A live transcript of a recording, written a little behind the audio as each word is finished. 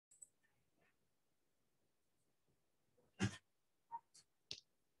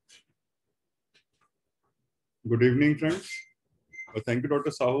Good evening, friends. Thank you,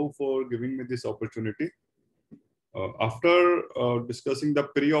 Dr. Sahu, for giving me this opportunity. After discussing the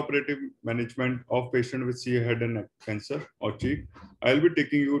preoperative management of patient with CA head and neck cancer or cheek, I'll be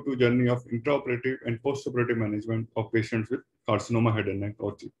taking you to journey of intraoperative and postoperative management of patients with carcinoma head and neck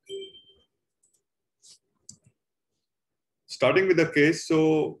or cheek. Starting with the case,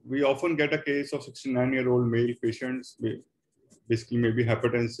 so we often get a case of 69-year-old male patients, basically maybe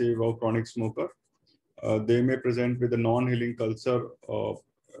hypertensive or chronic smoker. They may present with a non-healing ulcer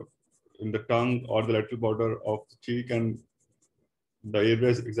in the tongue or the lateral border of the cheek, and the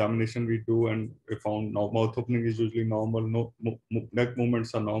airways examination we do, and we found mouth opening is usually normal, neck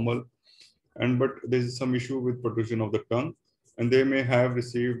movements are normal, but there is some issue with protrusion of the tongue, and they may have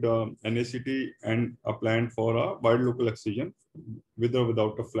received NACT and a plan for a wide local excision with or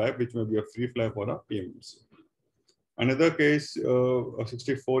without a flap, which may be a free flap or a PMC. Another case, a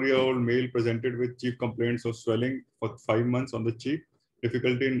 64-year-old male presented with cheek complaints of swelling for 5 months on the cheek,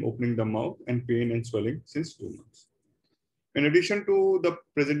 difficulty in opening the mouth, and pain and swelling since 2 months. In addition to the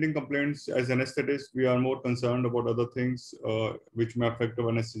presenting complaints, as anesthetists, we are more concerned about other things which may affect our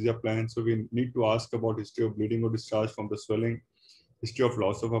anesthesia plan. So we need to ask about history of bleeding or discharge from the swelling, history of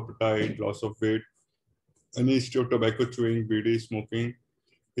loss of appetite, loss of weight, any history of tobacco chewing, BD, smoking,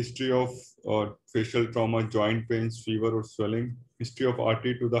 history of facial trauma, joint pains, fever or swelling, history of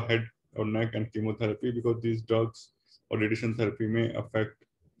RT to the head or neck and chemotherapy, because these drugs or radiation therapy may affect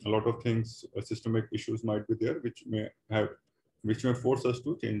a lot of things. Systemic issues might be there, which may force us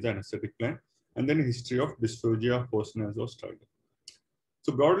to change the anesthetic plan. And then history of dysphagia, hoarseness or stridor.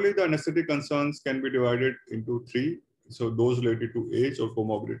 So broadly, the anesthetic concerns can be divided into 3. So those related to age or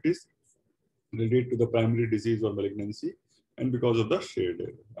comorbidities, related to the primary disease or malignancy, and because of the shared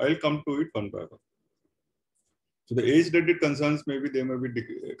area. I'll come to it one by one. So the age-related concerns, there may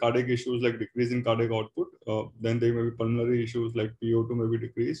be cardiac issues like decrease in cardiac output. Then there may be pulmonary issues like PO2 may be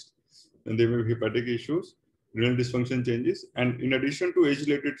decreased. Then there may be hepatic issues, renal dysfunction changes. And in addition to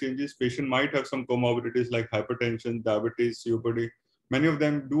age-related changes, patient might have some comorbidities like hypertension, diabetes, COPD. Many of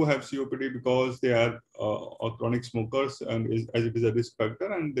them do have COPD because they are chronic smokers, and as it is a risk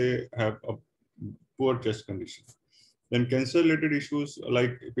factor, and they have a poor chest condition. Then cancer-related issues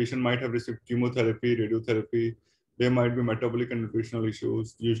like patient might have received chemotherapy, radiotherapy. There might be metabolic and nutritional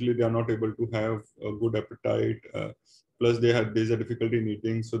issues. Usually they are not able to have a good appetite. Plus there's a difficulty in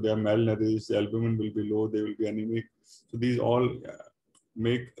eating. So they are malnourished, the albumin will be low, they will be anemic. So these all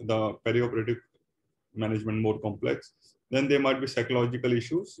make the perioperative management more complex. Then there might be psychological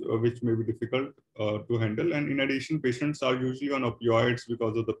issues, which may be difficult to handle. And in addition, patients are usually on opioids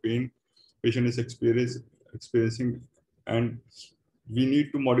because of the pain patient is experiencing, and we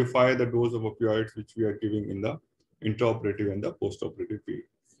need to modify the dose of opioids which we are giving in the intraoperative and the postoperative period.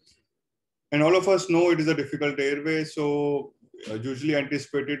 And all of us know it is a difficult airway, so usually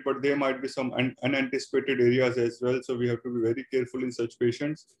anticipated, but there might be some unanticipated areas as well. So we have to be very careful in such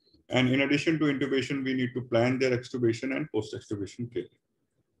patients. And in addition to intubation, we need to plan their extubation and post-extubation care.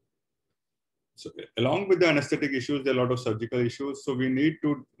 So along with the anesthetic issues, there are a lot of surgical issues. So we need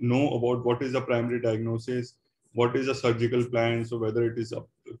to know about what is the primary diagnosis, what is the surgical plan, so whether it is a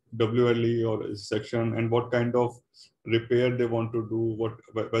WLE or a section, and what kind of repair they want to do,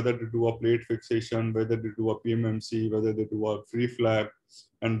 whether to do a plate fixation, whether to do a PMMC, whether they do a free flap,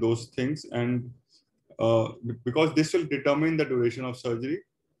 and those things. And because this will determine the duration of surgery,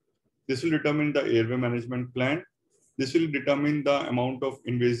 this will determine the airway management plan, this will determine the amount of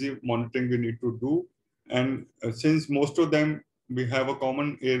invasive monitoring we need to do. And since most of them, we have a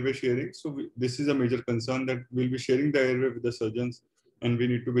common airway sharing. So this is a major concern, that we'll be sharing the airway with the surgeons, and we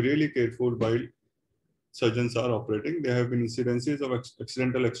need to be really careful while surgeons are operating. There have been incidences of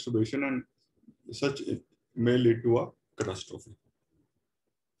accidental extubation, and such may lead to a catastrophe.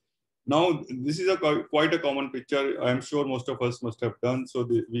 Now, this is quite a common picture. I'm sure most of us must have done. So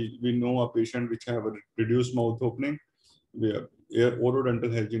we know a patient which have a reduced mouth opening.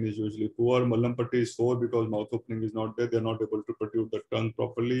 Orodental hygiene is usually poor. Mallampatti is sore because mouth opening is not there. They're not able to protrude the tongue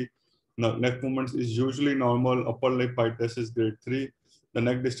properly. Neck movements is usually normal. Upper lip height test is grade 3. The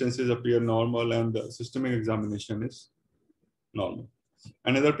neck distances appear normal, and the systemic examination is normal.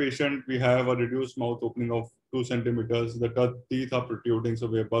 Another patient, we have a reduced mouth opening of 2 centimeters. The teeth are protruding, so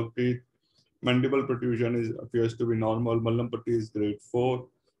we have bug teeth. Mandible protrusion appears to be normal. Mallampatti is grade 4.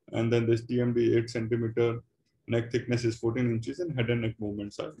 And then this TMD 8 centimeter. Neck thickness is 14 inches, and head and neck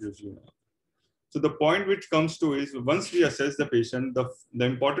movements are usually normal. So the point which comes to is, once we assess the patient, the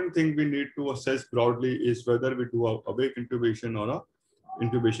important thing we need to assess broadly is whether we do a awake intubation or a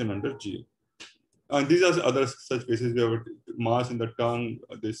intubation under GA. And these are other such cases. We have a mass in the tongue,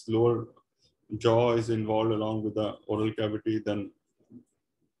 this lower jaw is involved along with the oral cavity, then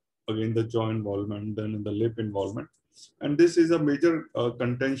again the jaw involvement, then in the lip involvement. And this is a major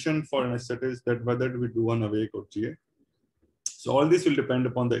contention for anesthetists, that whether we do an awake or GA. So all this will depend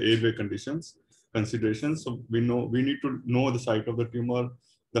upon the airway considerations. So we need to know the site of the tumor,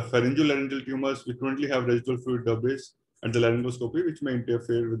 the pharyngolaryngeal tumors. We currently have residual fluid debris at the laryngoscopy, which may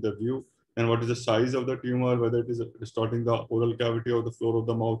interfere with the view. And what is the size of the tumor, whether it is distorting the oral cavity or the floor of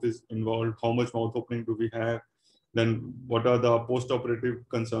the mouth is involved, how much mouth opening do we have, then what are the post-operative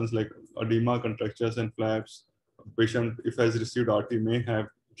concerns like edema, contractures, and flaps. Patient, if has received RT, may have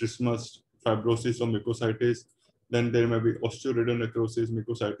trismus, fibrosis, or mucositis. Then there may be osteorenal necrosis,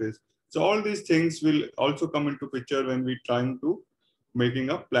 mucositis. So all these things will also come into picture when we trying to making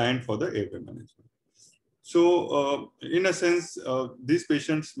a plan for the airway management. So in a sense, these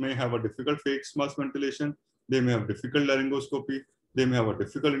patients may have a difficult fixed mask ventilation. They may have difficult laryngoscopy. They may have a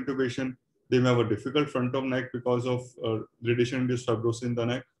difficult intubation. They may have a difficult front of neck because of radiation-induced fibrosis in the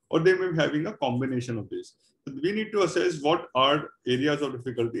neck, or they may be having a combination of this. So we need to assess what are areas of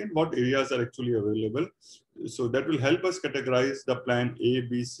difficulty and what areas are actually available. So that will help us categorize the plan A,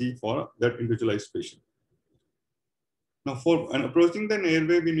 B, C for that individualized patient. Now, for approaching the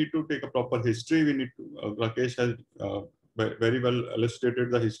airway, we need to take a proper history. We need to, Rakesh has very well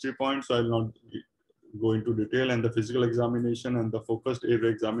illustrated the history points, so I will not go into detail, and the physical examination and the focused airway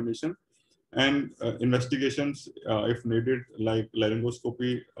examination and investigations if needed, like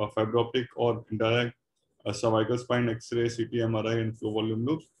laryngoscopy, fiber optic or indirect cervical spine X-ray, CT, MRI, and flow volume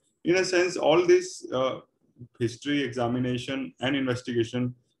loops. In a sense, all this history, examination, and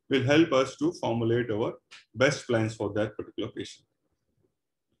investigation will help us to formulate our best plans for that particular patient.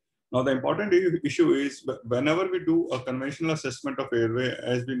 Now, the important issue is whenever we do a conventional assessment of airway,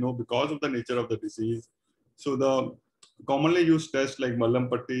 as we know, because of the nature of the disease, so the commonly used tests like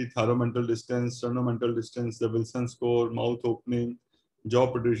Mallampatti, thyromental distance, sternomental distance, the Wilson score, mouth opening, jaw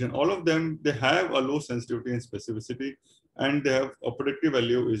protrusion, all of them, they have a low sensitivity and specificity, and they have a predictive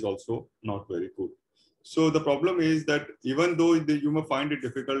value is also not very good. So the problem is that even though you may find it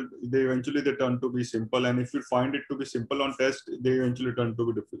difficult, they turn to be simple. And if you find it to be simple on test, they eventually turn to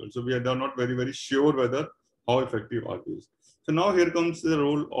be difficult. So we are not very, very sure whether how effective are these. So now here comes the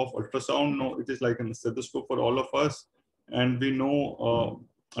role of ultrasound. Now it is like a stethoscope for all of us. And we know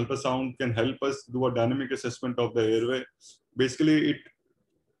ultrasound can help us do a dynamic assessment of the airway. Basically, it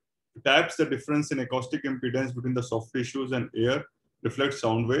taps the difference in acoustic impedance between the soft tissues and air, reflects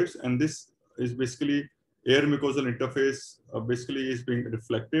sound waves, and this is basically air mucosal interface basically is being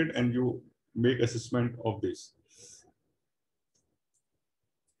reflected, and you make assessment of this.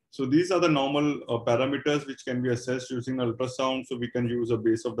 So these are the normal parameters which can be assessed using ultrasound. So we can use a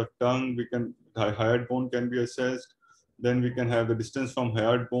base of the tongue, hyoid bone can be assessed. Then we can have the distance from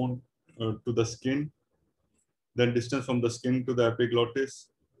hyoid bone to the skin, then distance from the skin to the epiglottis,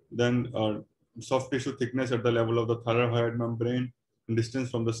 then soft tissue thickness at the level of the thyroid membrane,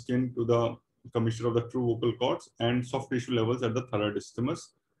 distance from the skin to the commissure of the true vocal cords, and soft tissue levels at the thyroid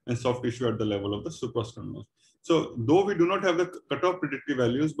isthmus, and soft tissue at the level of the suprasternum. So though we do not have the cutoff predictive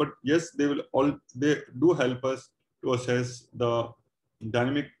values, but yes, they do help us to assess the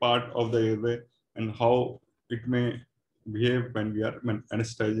dynamic part of the airway and how it may behave when we are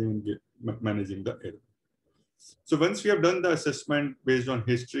anesthetizing and managing the airway. So once we have done the assessment based on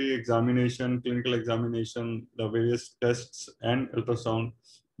history, examination, clinical examination, the various tests and ultrasound,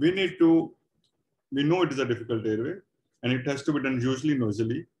 we know it is a difficult airway and it has to be done usually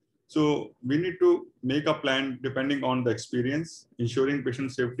nasally. So we need to make a plan depending on the experience, ensuring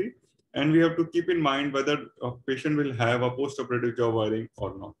patient safety. And we have to keep in mind whether a patient will have a post-operative jaw wiring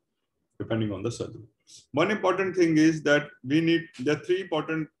or not, depending on the surgery. One important thing is that there are three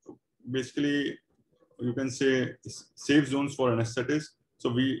important, basically, you can say safe zones for anesthetists. So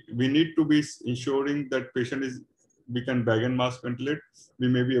we need to be ensuring that we can bag and mask ventilate.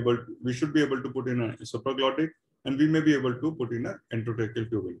 We should be able to put in a supraglottic, and we may be able to put in an endotracheal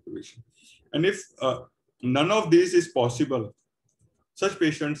tube intubation. And if none of these is possible, such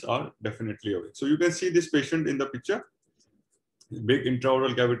patients are definitely awake. So you can see this patient in the picture, big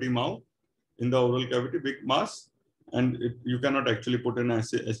intraoral cavity mouth, in the oral cavity, big mass, and you cannot actually put in an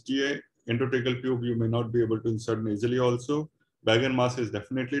SGA. Endotracheal tube, you may not be able to insert nasally also. Bag and mask is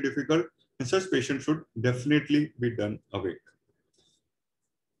definitely difficult, and such patients should definitely be done awake.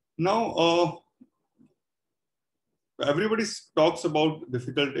 Now, everybody talks about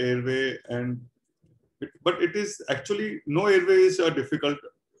difficult airway, but it is actually, no airway is difficult.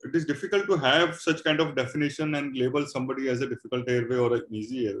 It is difficult to have such kind of definition and label somebody as a difficult airway or an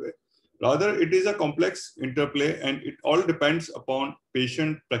easy airway. Rather, it is a complex interplay, and it all depends upon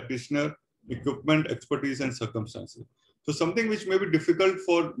patient, practitioner, equipment, expertise, and circumstances. So something which may be difficult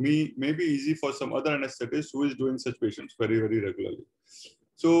for me may be easy for some other anesthetist who is doing such patients very, very regularly.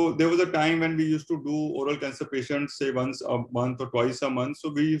 So there was a time when we used to do oral cancer patients, say once a month or twice a month. So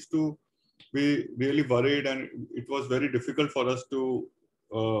we used to be really worried, and it was very difficult for us to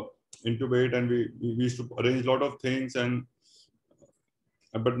intubate, and we used to arrange a lot of things.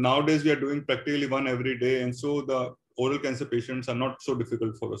 But nowadays we are doing practically one every day, and so the oral cancer patients are not so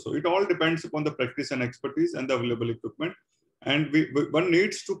difficult for us. So it all depends upon the practice and expertise and the available equipment. And one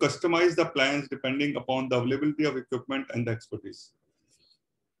needs to customize the plans depending upon the availability of equipment and the expertise.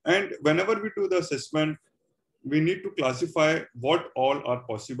 And whenever we do the assessment, we need to classify what all are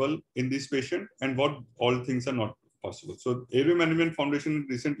possible in this patient and what all things are not possible. So Airway Management Foundation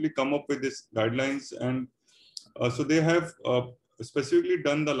recently come up with these guidelines, and so they have specifically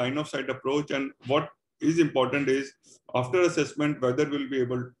done the line of sight approach. And what is important is after assessment, whether we'll be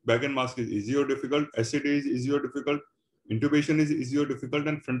able, bag and mask is easy or difficult, SAD is easy or difficult, intubation is easy or difficult,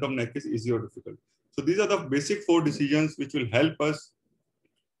 and front of neck is easy or difficult. So these are the basic 4 decisions which will help us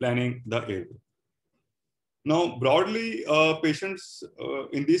planning the airway. Now, broadly,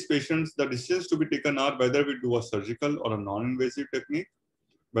 in these patients, the decisions to be taken are whether we do a surgical or a non-invasive technique,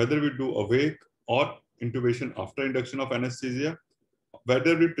 whether we do awake or intubation after induction of anesthesia,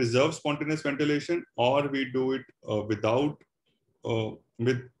 whether we preserve spontaneous ventilation or we do it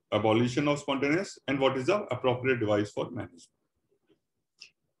with abolition of spontaneous, and what is the appropriate device for management.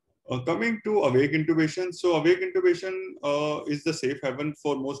 Coming to awake intubation. So awake intubation is the safe haven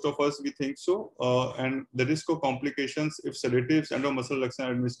for most of us, we think so. And the risk of complications if sedatives and or muscle relaxant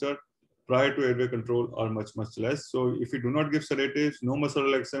are administered prior to airway control are much, much less. So if we do not give sedatives, no muscle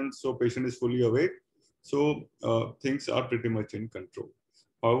relaxants, so patient is fully awake. So things are pretty much in control.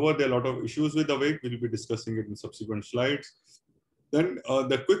 However, there are a lot of issues with awake. We'll be discussing it in subsequent slides. Then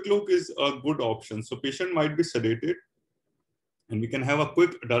the quick look is a good option. So patient might be sedated, and we can have a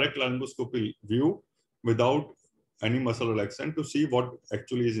quick direct laryngoscopy view without any muscle relaxant to see what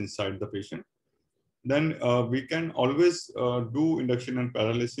actually is inside the patient. Then we can always do induction and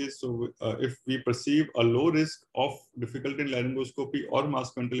paralysis. So if we perceive a low risk of difficulty in laryngoscopy or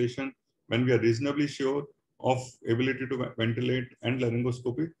mask ventilation, when we are reasonably sure of ability to ventilate and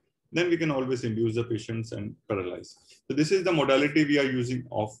laryngoscopy, then we can always induce the patients and paralyze. So this is the modality we are using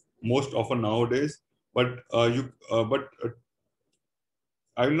most often nowadays. But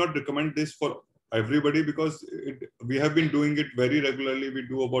I will not recommend this for everybody because we have been doing it very regularly. We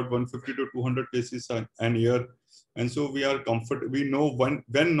do about 150 to 200 cases an year. And so we are comfortable. We know when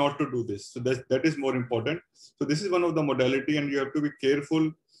not to do this. So that is more important. So this is one of the modality, and you have to be careful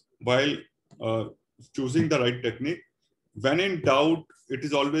while choosing the right technique. When in doubt, it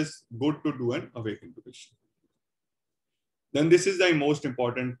is always good to do an awake intubation. Then this is the most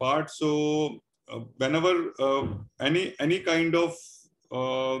important part. So whenever any kind of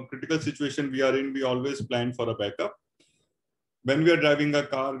critical situation we are in, we always plan for a backup. When we are driving a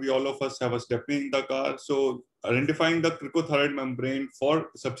car, all of us have a stepney in the car. So identifying the cricothyroid membrane for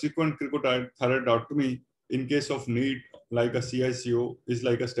subsequent cricothyroidotomy in case of need, like a CICO, is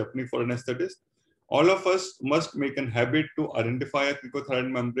like a stepney for anesthetist. All of us must make a habit to identify a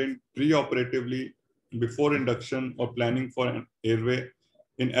cricothyroid membrane pre-operatively before induction or planning for an airway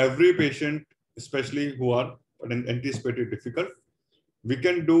in every patient, especially who are anticipated difficult. We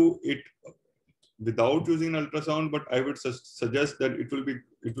can do it without using an ultrasound, but I would suggest that it will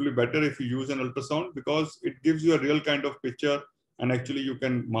be better if you use an ultrasound because it gives you a real kind of picture and actually you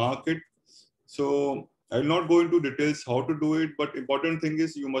can mark it. So I will not go into details how to do it, but important thing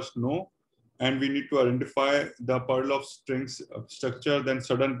is you must know, and we need to identify the pearl of strings structure, then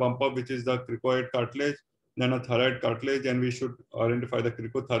sudden bump up, which is the cricoid cartilage, then a thyroid cartilage, and we should identify the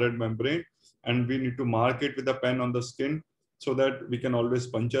cricothyroid membrane, and we need to mark it with a pen on the skin so that we can always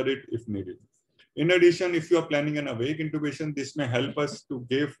puncture it if needed. In addition, if you are planning an awake intubation, this may help us to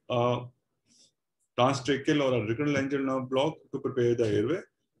give a transtracheal or a recurrent nerve block to prepare the airway.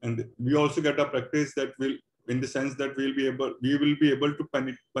 And we also get a practice that will, in the sense that we will be able to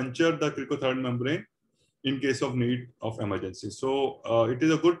puncture the cricothyroid membrane in case of need of emergency. So it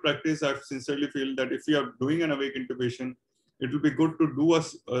is a good practice. I sincerely feel that if you are doing an awake intubation, it will be good to do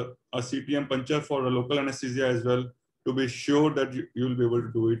a CTM puncture for a local anesthesia as well, to be sure that you will be able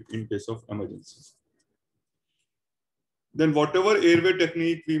to do it in case of emergency. Then whatever airway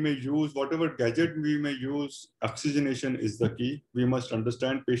technique we may use, whatever gadget we may use, oxygenation is the key. We must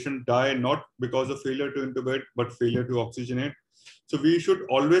understand patients die not because of failure to intubate, but failure to oxygenate. So we should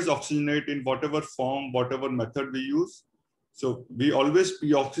always oxygenate in whatever form, whatever method we use. So we always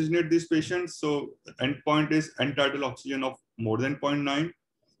pre-oxygenate these patients. So endpoint is end tidal oxygen of more than 0.9.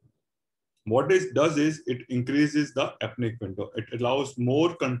 What it does is it increases the apneic window. It allows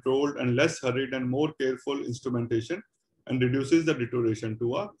more controlled and less hurried and more careful instrumentation and reduces the deterioration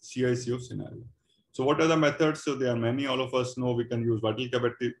to a CICU scenario. So what are the methods? So there are many. All of us know we can use vital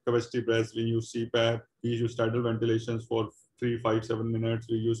capacity breaths. We use CPAP. We use tidal ventilations for 3, 5, 7 minutes.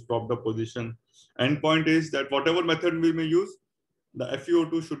 We use propped up position. Endpoint is that whatever method we may use, the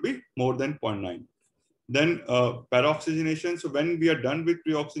FeO2 should be more than 0.9. Then para-oxygenation. So when we are done with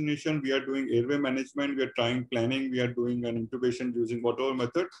pre-oxygenation, we are doing airway management, we are trying planning, we are doing an intubation using whatever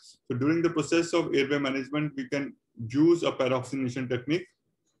method. So during the process of airway management, we can use a para-oxygenation technique.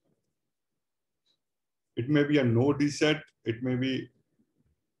 It may be a no reset, it may be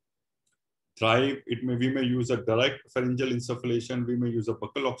Thrive, we may use a direct pharyngeal insufflation, we may use a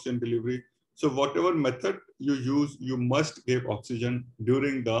buccal oxygen delivery. So whatever method you use, you must give oxygen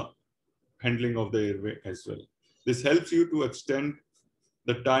during the handling of the airway as well. This helps you to extend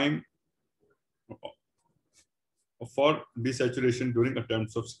the time for desaturation during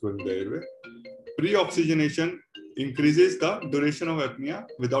attempts of securing the airway. Pre-oxygenation increases the duration of apnea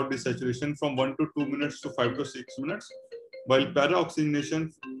without desaturation from 1 to 2 minutes to 5 to 6 minutes, while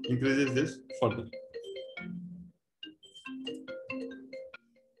para-oxygenation increases this further.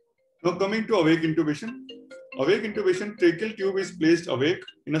 Now coming to awake intubation. Awake intubation, tracheal tube is placed awake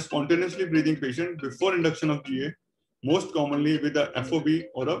in a spontaneously breathing patient before induction of GA, most commonly with a FOB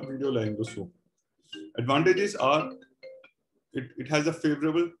or a video laryngoscope. Advantages are it has a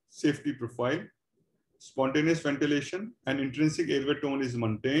favorable safety profile, spontaneous ventilation, and intrinsic airway tone is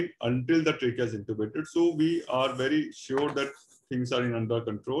maintained until the trachea is intubated. So we are very sure that things are under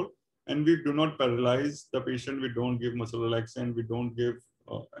control, and we do not paralyze the patient. We don't give muscle relaxant. We don't give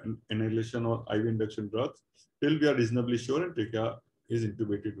inhalation or IV induction drugs till we are reasonably sure and trachea is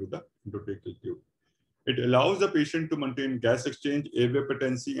intubated with the endotracheal tube. It allows the patient to maintain gas exchange, airway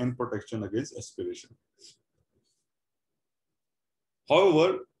patency, and protection against aspiration.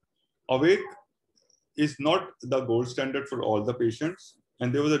 However, awake is not the gold standard for all the patients.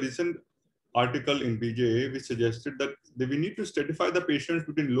 And there was a recent article in BJA which suggested that we need to stratify the patients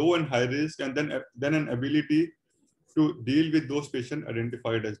between low and high risk, and then an ability to deal with those patients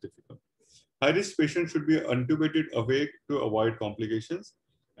identified as difficult. High-risk patients should be intubated awake to avoid complications.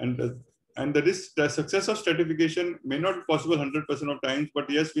 And the success of stratification may not be possible 100% of times, but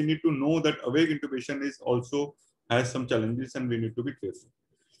yes, we need to know that awake intubation is also has some challenges and we need to be careful.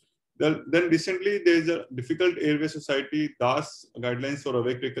 Then recently there is a Difficult Airway Society DAS guidelines for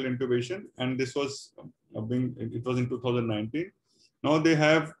awake tracheal intubation, and this was it was in 2019. Now they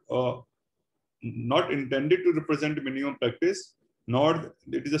have not intended to represent minimum practice, nor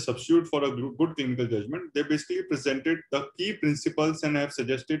it is a substitute for a good clinical judgment. They basically presented the key principles and have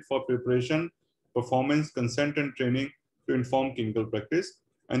suggested for preparation, performance, consent, and training to inform clinical practice.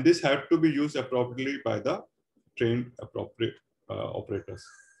 And this had to be used appropriately by the trained appropriate operators.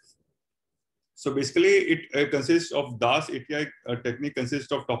 So basically, it consists of DAS ATI technique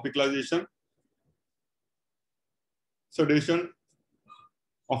consists of topicalization, sedation,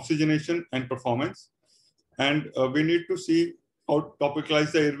 oxygenation, and performance. And we need to see how to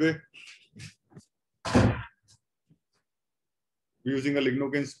topicalize the airway using a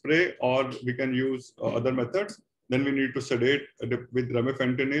lignocaine spray, or we can use other methods. Then we need to sedate with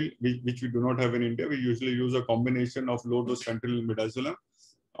remifentanil, which we do not have in India. We usually use a combination of low-dose fentanyl midazolam.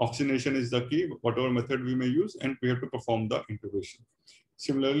 Oxygenation is the key, whatever method we may use, and we have to perform the intubation.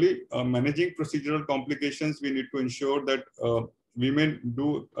 Similarly, managing procedural complications, we need to ensure that we may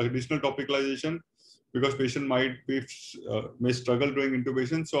do additional topicalization because patient may struggle during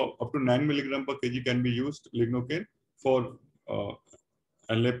intubation. So up to 9 milligram per kg can be used lignocaine for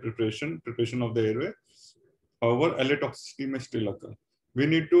LA preparation of the airway. However, LA toxicity may still occur. We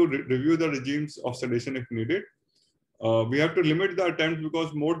need to review the regimes of sedation if needed. We have to limit the attempts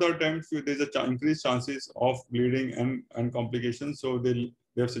because more the attempts, there's increased chances of bleeding and complications. So they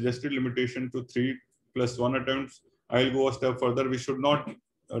have suggested limitation to 3+1 attempts. I'll go a step further. We should not.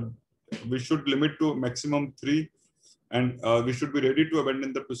 We should limit to maximum 3, and we should be ready to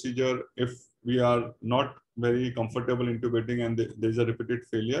abandon the procedure if we are not very comfortable intubating and there's a repeated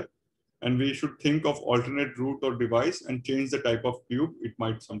failure. And we should think of alternate route or device and change the type of tube. It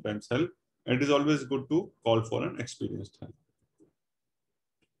might sometimes help. And it is always good to call for an experienced hand.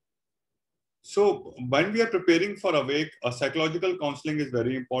 So when we are preparing for awake, psychological counseling is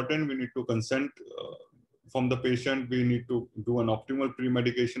very important. We need to consent from the patient. We need to do an optimal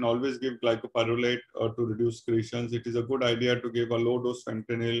pre-medication. Always give glycopyrrolate to reduce secretions. It is a good idea to give a low-dose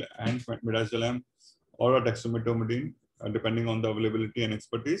fentanyl and midazolam or a dexmedetomidine, depending on the availability and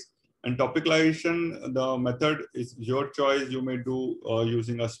expertise. And topicalization, the method is your choice. You may do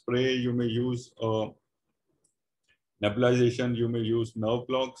using a spray, you may use nebulization, you may use nerve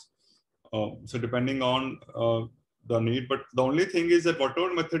blocks. So depending on the need, but the only thing is that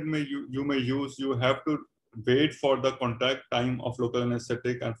whatever method you may use, you have to wait for the contact time of local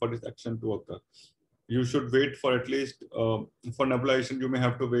anesthetic and for its action to occur. You should wait for at least, for nebulization, you may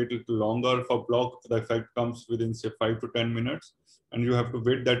have to wait a little longer. For block, the effect comes within say 5 to 10 minutes, and you have to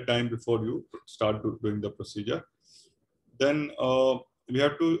wait that time before you start doing the procedure. Then we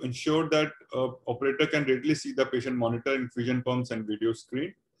have to ensure that operator can readily see the patient monitor, infusion pumps, and video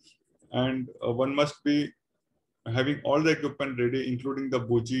screen. And one must be having all the equipment ready, including the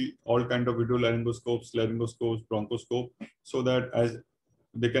bougie, all kind of video laryngoscopes, bronchoscope, so that as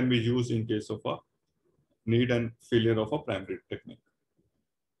they can be used in case of a need and failure of a primary technique.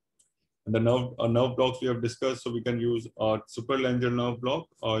 And the nerve blocks we have discussed, so we can use a supralaryngeal nerve block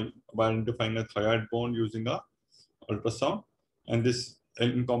by identifying a thyroid bone using a ultrasound, and this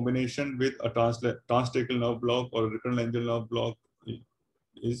in combination with a transtracheal nerve block or a recurrent laryngeal nerve block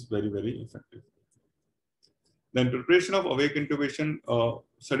is very, very effective. The interpretation of awake intubation,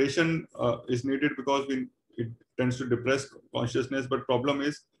 sedation is needed because it tends to depress consciousness, but problem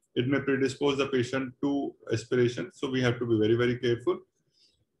is it may predispose the patient to aspiration. So we have to be very, very careful.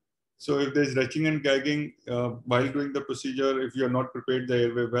 So if there's retching and gagging while doing the procedure, if you are not prepared the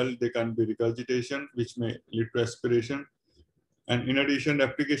airway well, there can be regurgitation, which may lead to aspiration. And in addition, the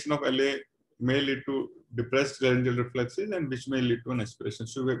application of LA may lead to depressed laryngeal reflexes, and which may lead to an aspiration.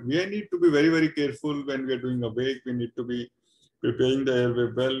 So we need to be very, very careful when we are doing awake. We need to be preparing the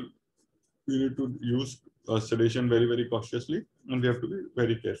airway well. We need to use sedation very, very cautiously, and we have to be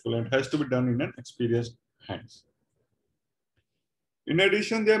very careful. And it has to be done in an experienced hands. In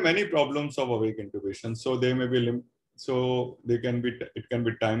addition, there are many problems of awake intubation. So they may be it can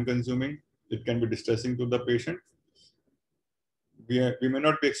be time consuming. It can be distressing to the patient. We may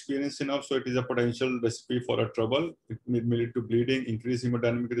not be experienced enough, so it is a potential recipe for a trouble. It may lead to bleeding, increased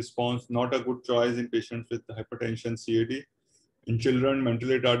hemodynamic response, not a good choice in patients with hypertension, CAD. In children,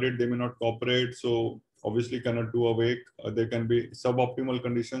 mentally retarded, they may not cooperate, so obviously cannot do awake. There can be suboptimal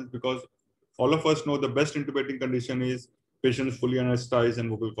conditions, because all of us know the best intubating condition is patient is fully anesthetized and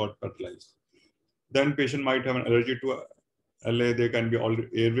vocal cord paralyzed. Then patient might have an allergy to LA, there can be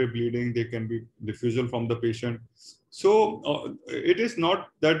airway bleeding, there can be diffusal from the patient. So it is not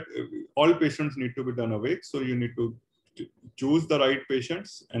that all patients need to be done awake. So you need to choose the right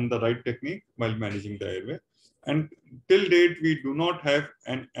patients and the right technique while managing the airway. And till date, we do not have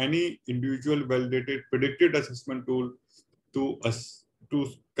any individual validated predicted assessment tool to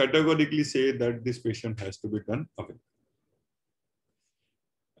categorically say that this patient has to be done awake.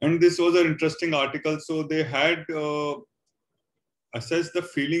 And this was an interesting article. So they had assess the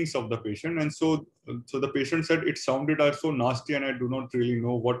feelings of the patient, and so the patient said it sounded so nasty, and I do not really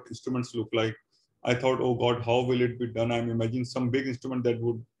know what instruments look like. I thought, oh God, how will it be done? I'm imagining some big instrument that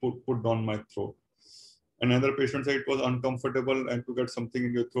would put down my throat. Another patient said it was uncomfortable and to get something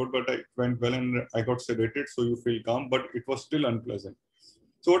in your throat, but it went well and I got sedated, so you feel calm, but it was still unpleasant.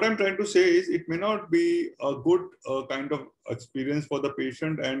 So what I'm trying to say is it may not be a good kind of experience for the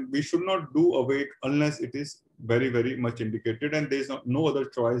patient, and we should not do awake unless it is very, very much indicated, and there's no other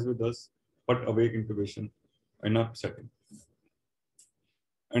choice with us but awake intubation in a setting.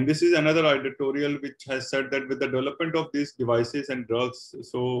 And this is another editorial which has said that with the development of these devices and drugs,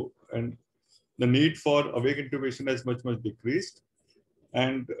 and the need for awake intubation has much decreased.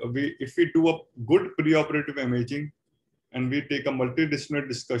 And if we do a good preoperative imaging, and we take a multidisciplinary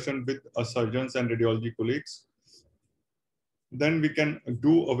discussion with our surgeons and radiology colleagues, then we can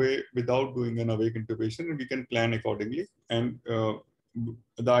do away without doing an awake intubation, and we can plan accordingly. And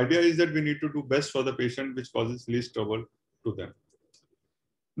the idea is that we need to do best for the patient, which causes least trouble to them.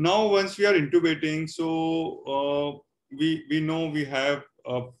 Now, once we are intubating, so we know we have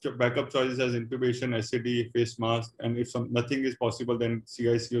backup choices as intubation, SAD, face mask, and if nothing is possible, then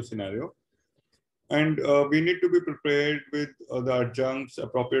CICO scenario. And we need to be prepared with the adjuncts,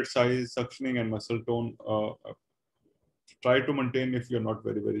 appropriate size, suctioning, and muscle tone. Try to maintain if you're not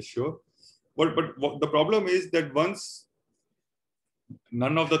very, very sure. But the problem is that once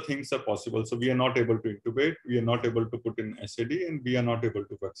none of the things are possible, so we are not able to intubate, we are not able to put in SAD, and we are not able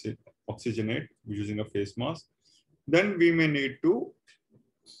to oxygenate using a face mask, then we may need to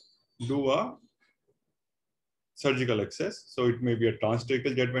do a surgical access. So it may be a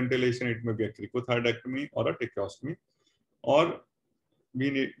transtracheal jet ventilation, it may be a cricothyroidectomy or a tracheostomy, or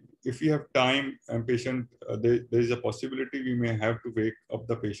we need, if we have time and patient, there is a possibility we may have to wake up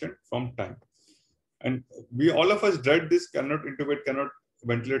the patient from time. And all of us dread this, cannot intubate, cannot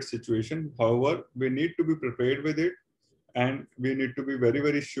ventilate situation. However, we need to be prepared with it, and we need to be very,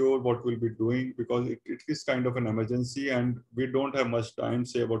 very sure what we'll be doing, because it is kind of an emergency and we don't have much time,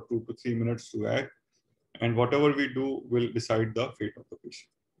 say about 2 to 3 minutes to act. And whatever we do will decide the fate of the patient.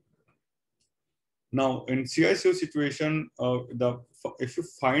 Now, in CICU situation, if you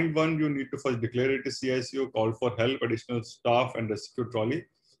find one, you need to first declare it a CICU, call for help, additional staff, and rescue trolley.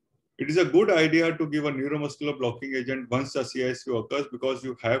 It is a good idea to give a neuromuscular blocking agent once a CICU occurs, because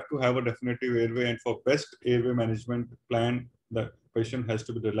you have to have a definitive airway, and for best airway management plan, the patient has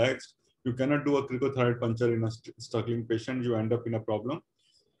to be relaxed. You cannot do a cricothyroid puncture in a struggling patient, you end up in a problem.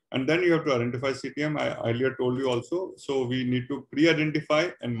 And then you have to identify CTM. I earlier told you also. So we need to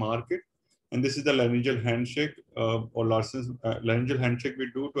pre-identify and mark it. And this is the laryngeal handshake or Larson's laryngeal handshake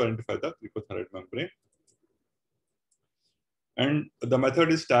we do to identify the cricothyroid membrane. And the method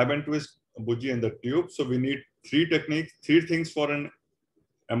is stab and twist, bougie, and the tube. So we need three techniques, three things for an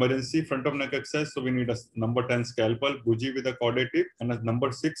emergency front of neck access. So we need a number 10 scalpel, bougie with a corded tip, and a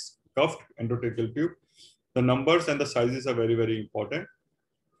number 6 cuffed endotracheal tube. The numbers and the sizes are very, very important.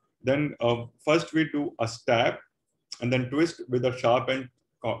 Then first we do a stab and then twist with a sharp end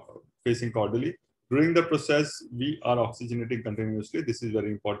facing caudally. During the process, we are oxygenating continuously. This is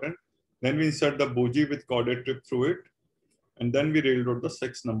very important. Then we insert the bougie with corded tip through it. And then we railroad the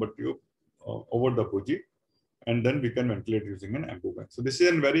 6 number tube over the bougie. And then we can ventilate using an ambu bag. So this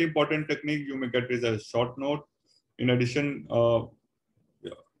is a very important technique. You may get it as a short note. In addition,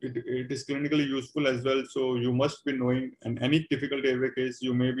 it is clinically useful as well. So you must be knowing, in any difficult airway case,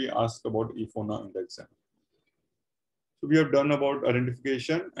 you may be asked about EFONA in the exam. So we have done about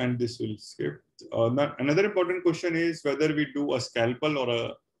identification, and this will skip. Now another important question is whether we do a scalpel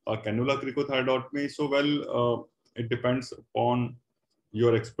or a cannula cricothyroidotomy. So well, it depends upon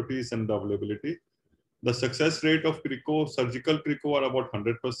your expertise and the availability. The success rate of surgical crico are about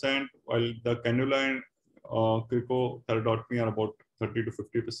 100%, while the cannula and cricothyroidotomy are about 30 to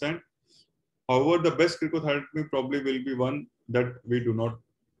 50%. However, the best cricothyroidotomy probably will be one that we do not,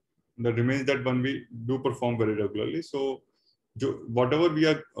 that remains that one we do perform very regularly. So whatever we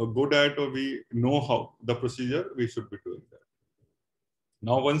are good at or we know how the procedure, we should be doing that.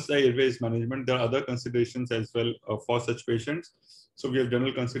 Now, once the airway is management, there are other considerations as well for such patients. So we have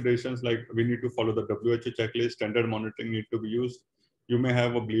general considerations like we need to follow the WHO checklist, standard monitoring need to be used. You may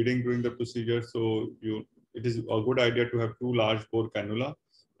have a bleeding during the procedure, so it is a good idea to have 2 large bore cannula.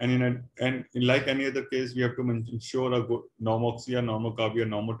 And like any other case, we have to ensure a good normoxia, normocarbia,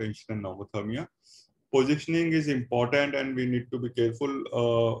 normotension, and normothermia. Positioning is important, and we need to be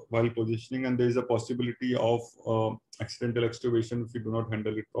careful while positioning. And there is a possibility of accidental extubation if we do not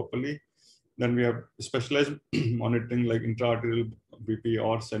handle it properly. Then we have specialized monitoring like intraarterial BP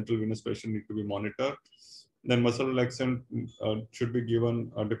or central venous pressure need to be monitored. Then muscle relaxant should be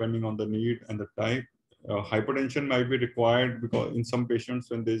given depending on the need and the type. Hypertension might be required because in some patients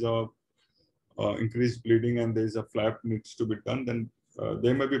when there's a increased bleeding and there's a flap needs to be done, then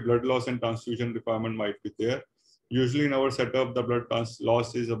there may be blood loss and transfusion requirement might be there. Usually in our setup, the blood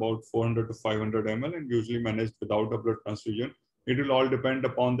loss is about 400 to 500 ml and usually managed without a blood transfusion. It will all depend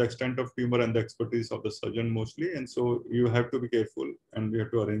upon the extent of tumor and the expertise of the surgeon mostly. And so you have to be careful and we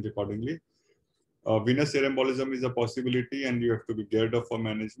have to arrange accordingly. Venous air embolism is a possibility and you have to be geared up for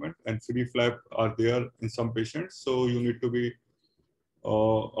management, and free flap are there in some patients. So you need to be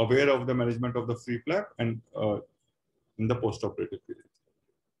aware of the management of the free flap and in the postoperative period.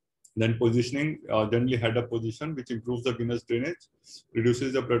 Then positioning, generally head up position, which improves the venous drainage,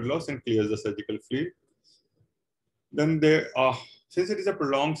 reduces the blood loss and clears the surgical field. Then since it is a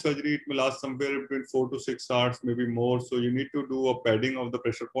prolonged surgery, it will last somewhere between 4 to 6 hours, maybe more. So you need to do a padding of the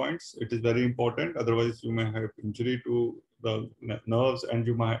pressure points. It is very important. Otherwise, you may have injury to the nerves and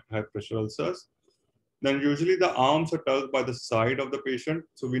you might have pressure ulcers. Then usually the arms are tugged by the side of the patient.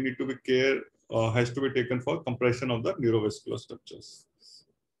 So we need to be has to be taken for compression of the neurovascular structures.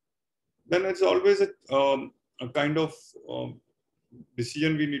 Then it's always a kind of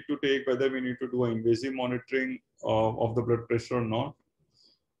decision we need to take whether we need to do an invasive monitoring of the blood pressure or not.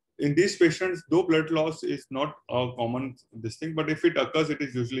 In these patients, though blood loss is not a common thing, but if it occurs, it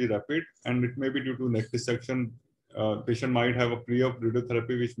is usually rapid and it may be due to neck dissection. Patient might have a pre-op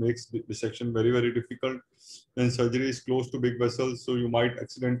radiotherapy, which makes dissection very, very difficult. Then surgery is close to big vessels, so you might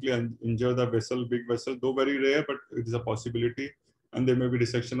accidentally injure the big vessel, though very rare, but it is a possibility. And there may be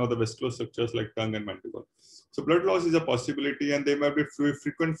dissection of the vascular structures like tongue and mandible. So blood loss is a possibility, and there may be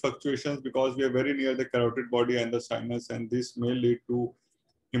frequent fluctuations because we are very near the carotid body and the sinus, and this may lead to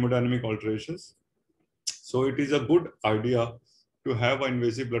hemodynamic alterations. So it is a good idea to have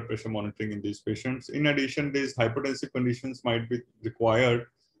invasive blood pressure monitoring in these patients. In addition, these hypertensive conditions might be required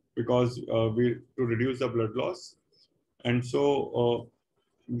because to reduce the blood loss. And so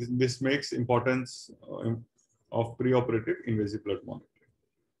this makes importance of preoperative invasive blood monitoring.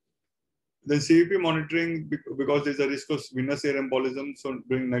 Then CVP monitoring, because there's a risk of venous air embolism so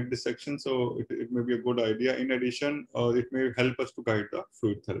during neck dissection, so it may be a good idea. In addition, it may help us to guide the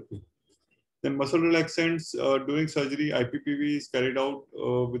fluid therapy. Then muscle relaxants during surgery, IPPV is carried out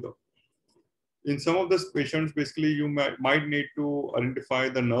in some of the patients. Basically, you might need to identify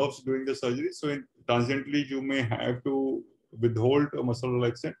the nerves during the surgery. So transiently, you may have to withhold a muscle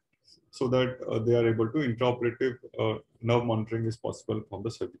relaxant so that they are able to intraoperative nerve monitoring is possible from the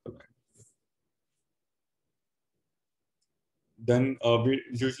surgical end. Then we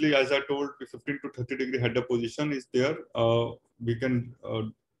usually, as I told, 15 to 30 degree head up position is there. We can,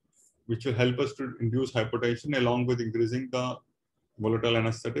 which will help us to induce hypertension along with increasing the volatile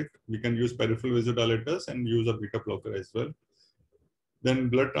anesthetic. We can use peripheral vasodilators and use a beta blocker as well. Then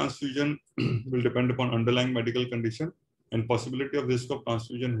blood transfusion will depend upon underlying medical condition, and possibility of risk of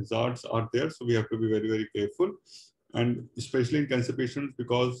transfusion hazards are there. So we have to be very, very careful, and especially in cancer patients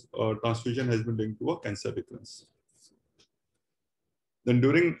because transfusion has been linked to a cancer recurrence. Then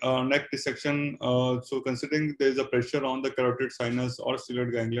during neck dissection, so considering there is a pressure on the carotid sinus or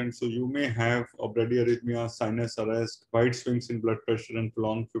styloid ganglion, so you may have a bradyarrhythmia, sinus arrest, wide swings in blood pressure and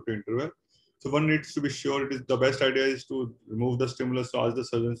prolonged QT interval. So one needs to be sure the best idea is to remove the stimulus, so ask the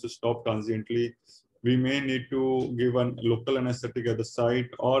surgeons to stop transiently. We may need to give a local anesthetic at the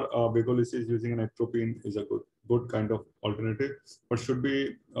site, or vagolysis using an atropine is a good kind of alternative, but should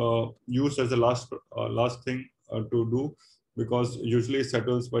be used as a last thing to do, because usually it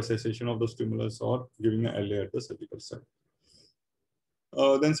settles by cessation of the stimulus or giving an LA at the surgical site.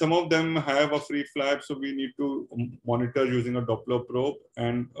 Then some of them have a free flap, so we need to monitor using a Doppler probe,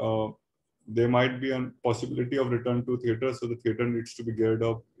 and there might be a possibility of return to theater, so the theater needs to be geared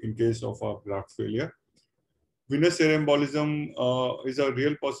up in case of a graft failure. Venous air embolism is a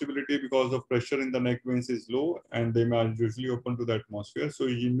real possibility because of pressure in the neck veins is low, and they are usually open to the atmosphere. So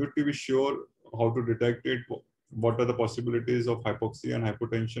you need to be sure how to detect it. What are the possibilities of hypoxia and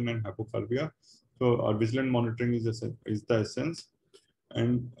hypotension and hypocarbia? So our vigilant monitoring is the essence.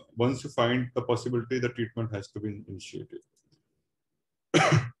 And once you find the possibility, the treatment has to be initiated.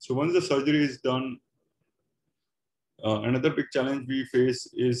 So once the surgery is done, another big challenge we face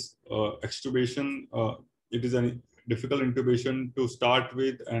is extubation. It is a difficult intubation to start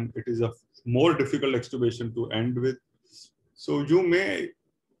with, and it is a more difficult extubation to end with. So you may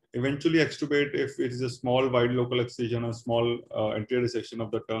eventually extubate if it is a small wide local excision, a small anterior dissection of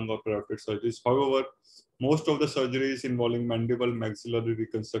the tongue or parotid surgeries. However, most of the surgeries involving mandible, maxillary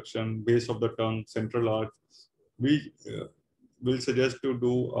reconstruction, base of the tongue, central arch, we will suggest to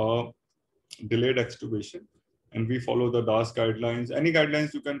do a delayed extubation, and we follow the DAS guidelines. Any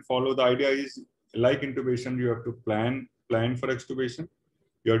guidelines you can follow. The idea is, like intubation, you have to plan for extubation.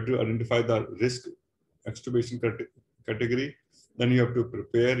 You have to identify the risk extubation category. Then you have to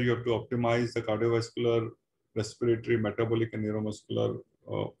prepare, you have to optimize the cardiovascular, respiratory, metabolic, and neuromuscular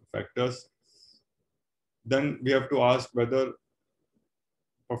factors. Then we have to ask whether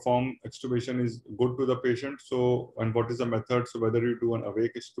perform extubation is good to the patient. So, and what is the method? So whether you do an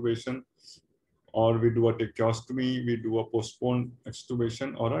awake extubation, or we do a tracheostomy, we do a postponed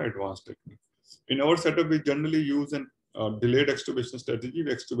extubation, or an advanced technique. In our setup, we generally use a delayed extubation strategy.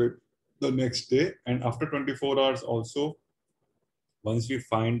 We extubate the next day, and after 24 hours also, once we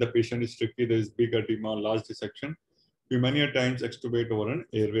find the patient is tricky, there is big edema, large dissection, we many a times extubate over an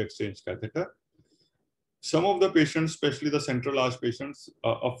airway exchange catheter. Some of the patients, especially the central arch patients,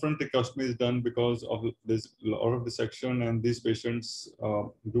 upfront tracheostomy is done because of this lot of dissection, and these patients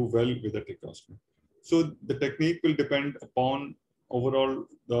do well with the tracheostomy. So the technique will depend upon overall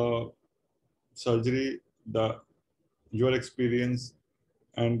the surgery, your experience,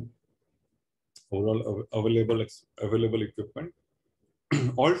 and overall available equipment.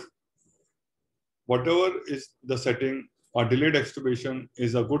 Or whatever is the setting, a delayed extubation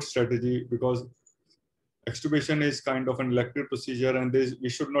is a good strategy, because extubation is kind of an elective procedure, and we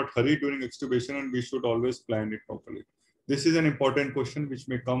should not hurry during extubation, and we should always plan it properly. This is an important question which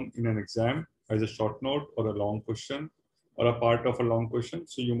may come in an exam as a short note or a long question or a part of a long question.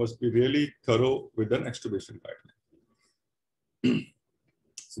 So you must be really thorough with an extubation guideline.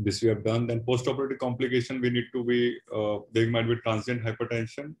 So this we have done. Then post-operative complication, we need to be, there might be transient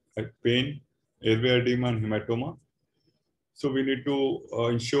hypertension, pain, airway edema, and hematoma. So we need to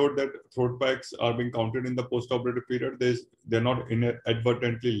ensure that throat packs are being counted in the postoperative period. They're not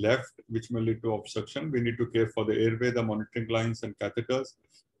inadvertently left, which may lead to obstruction. We need to care for the airway, the monitoring lines and catheters,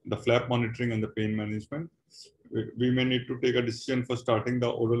 the flap monitoring and the pain management. We may need to take a decision for starting the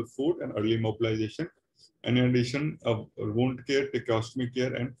oral food and early mobilization. And in addition, wound care, tracheostomy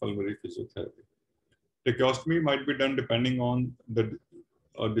care, and pulmonary physiotherapy. Tracheostomy might be done depending on the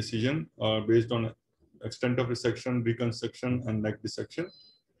decision based on extent of resection, reconstruction, and neck dissection.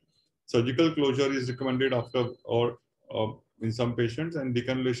 Surgical closure is recommended after or in some patients, and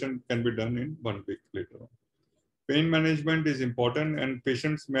decannulation can be done in 1 week later on. Pain management is important, and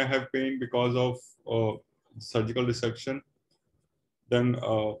patients may have pain because of surgical resection. Then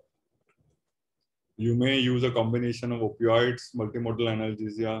you may use a combination of opioids, multimodal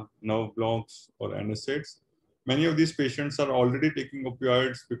analgesia, nerve blocks, or NSAIDs. Many of these patients are already taking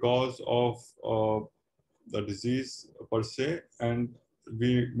opioids because of the disease per se, and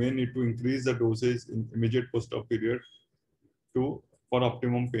we may need to increase the dosage in immediate post-op period for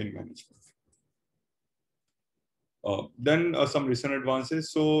optimum pain management. Then some recent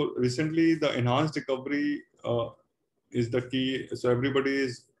advances. So recently, the enhanced recovery is the key. So everybody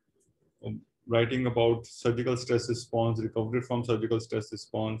is writing about surgical stress response, recovery from surgical stress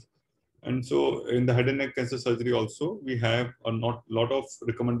response. And so in the head and neck cancer surgery also, we have a lot of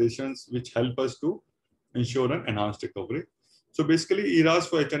recommendations which help us to ensure an enhanced recovery. So basically, ERAS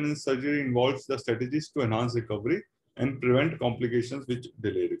for HNN surgery involves the strategies to enhance recovery and prevent complications which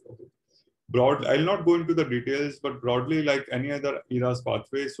delay recovery. I'll not go into the details, but broadly, like any other ERAS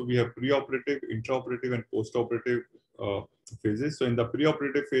pathway, so we have preoperative, intraoperative, and postoperative phases. So in the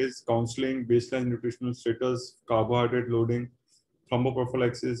preoperative phase, counseling, baseline nutritional status, carbohydrate loading,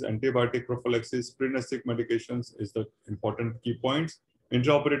 thromboprophylaxis, antibiotic prophylaxis, pre-anesthetic medications is the important key points.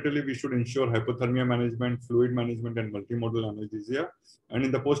 Intraoperatively, we should ensure hypothermia management, fluid management, and multimodal analgesia. And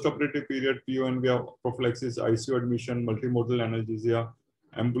in the postoperative period, PONV prophylaxis, ICU admission, multimodal analgesia,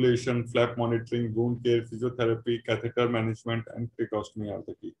 ambulation, flap monitoring, wound care, physiotherapy, catheter management, and tracheostomy are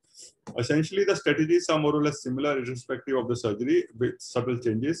the key. Essentially, the strategies are more or less similar irrespective of the surgery with subtle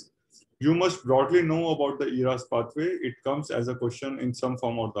changes. You must broadly know about the ERAS pathway. It comes as a question in some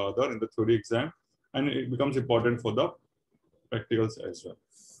form or the other in the theory exam, and it becomes important for the practicals as well.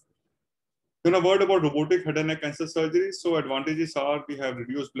 Then a word about robotic head and neck cancer surgery. So advantages are we have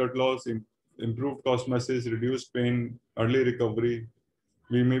reduced blood loss, improved cosmesis, reduced pain, early recovery.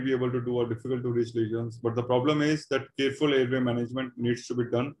 We may be able to do a difficult to reach lesions, but the problem is that careful airway management needs to be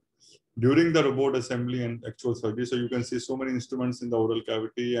done during the robot assembly and actual surgery. So you can see so many instruments in the oral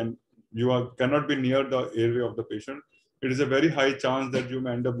cavity, and you cannot be near the airway of the patient. It is a very high chance that you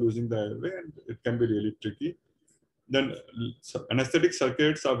may end up losing the airway, and it can be really tricky. Then anesthetic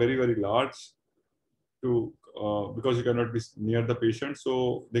circuits are very, very large because you cannot be near the patient.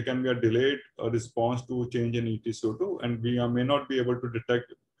 So they can be a delayed response to change in ETCO2, and we may not be able to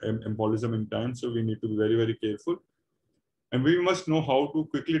detect embolism in time. So we need to be very, very careful. And we must know how to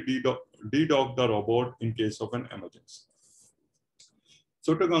quickly de-dock the robot in case of an emergency.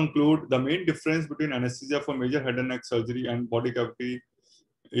 So to conclude, the main difference between anesthesia for major head and neck surgery and body cavity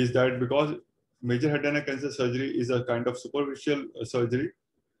is that because major head and neck cancer surgery is a kind of superficial surgery,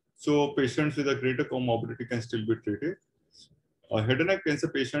 so patients with a greater comorbidity can still be treated. A head and neck cancer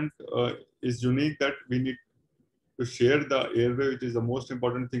patient is unique that we need to share the airway, which is the most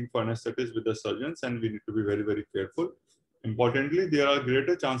important thing for anesthetists with the surgeons, and we need to be very, very careful. Importantly, there are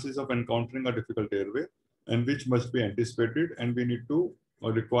greater chances of encountering a difficult airway, and which must be anticipated, and we need to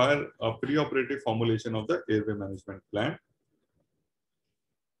require a preoperative formulation of the airway management plan.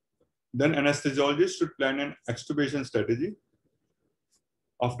 Then anesthesiologists should plan an extubation strategy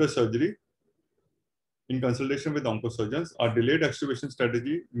after surgery in consultation with oncosurgeons. A delayed extubation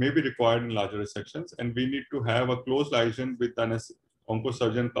strategy may be required in larger resections, and we need to have a close liaison with an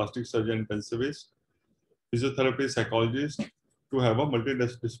oncosurgeon, plastic surgeon, intensivist, physiotherapist, psychologist to have a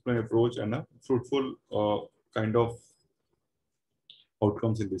multidisciplinary approach and a fruitful kind of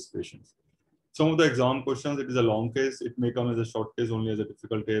outcomes in these patients. Some of the exam questions, it is a long case. It may come as a short case only as a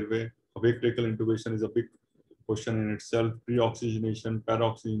difficult airway. Awake tracheal intubation is a big question in itself. Pre-oxygenation,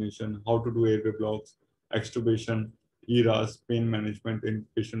 para-oxygenation, how to do airway blocks, extubation, ERAS, pain management in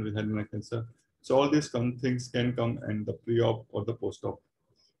patients with head and neck cancer. So all these things can come in the pre-op or the post-op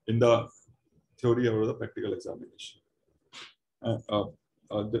in the theory or the practical examination.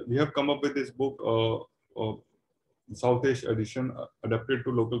 We have come up with this book, South Asia edition, adapted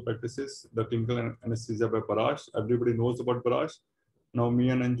to local practices, the clinical anesthesia by Parash. Everybody knows about Parash. Now me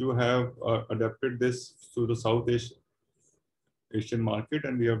and Anju have adapted this to the South Asian market,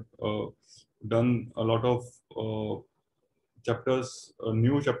 and we have done a lot of chapters,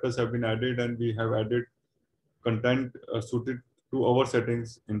 new chapters have been added, and we have added content suited to our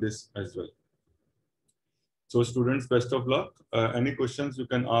settings in this as well. So students, best of luck. Any questions you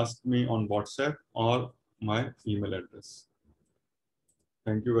can ask me on WhatsApp or my email address.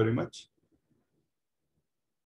 Thank you very much.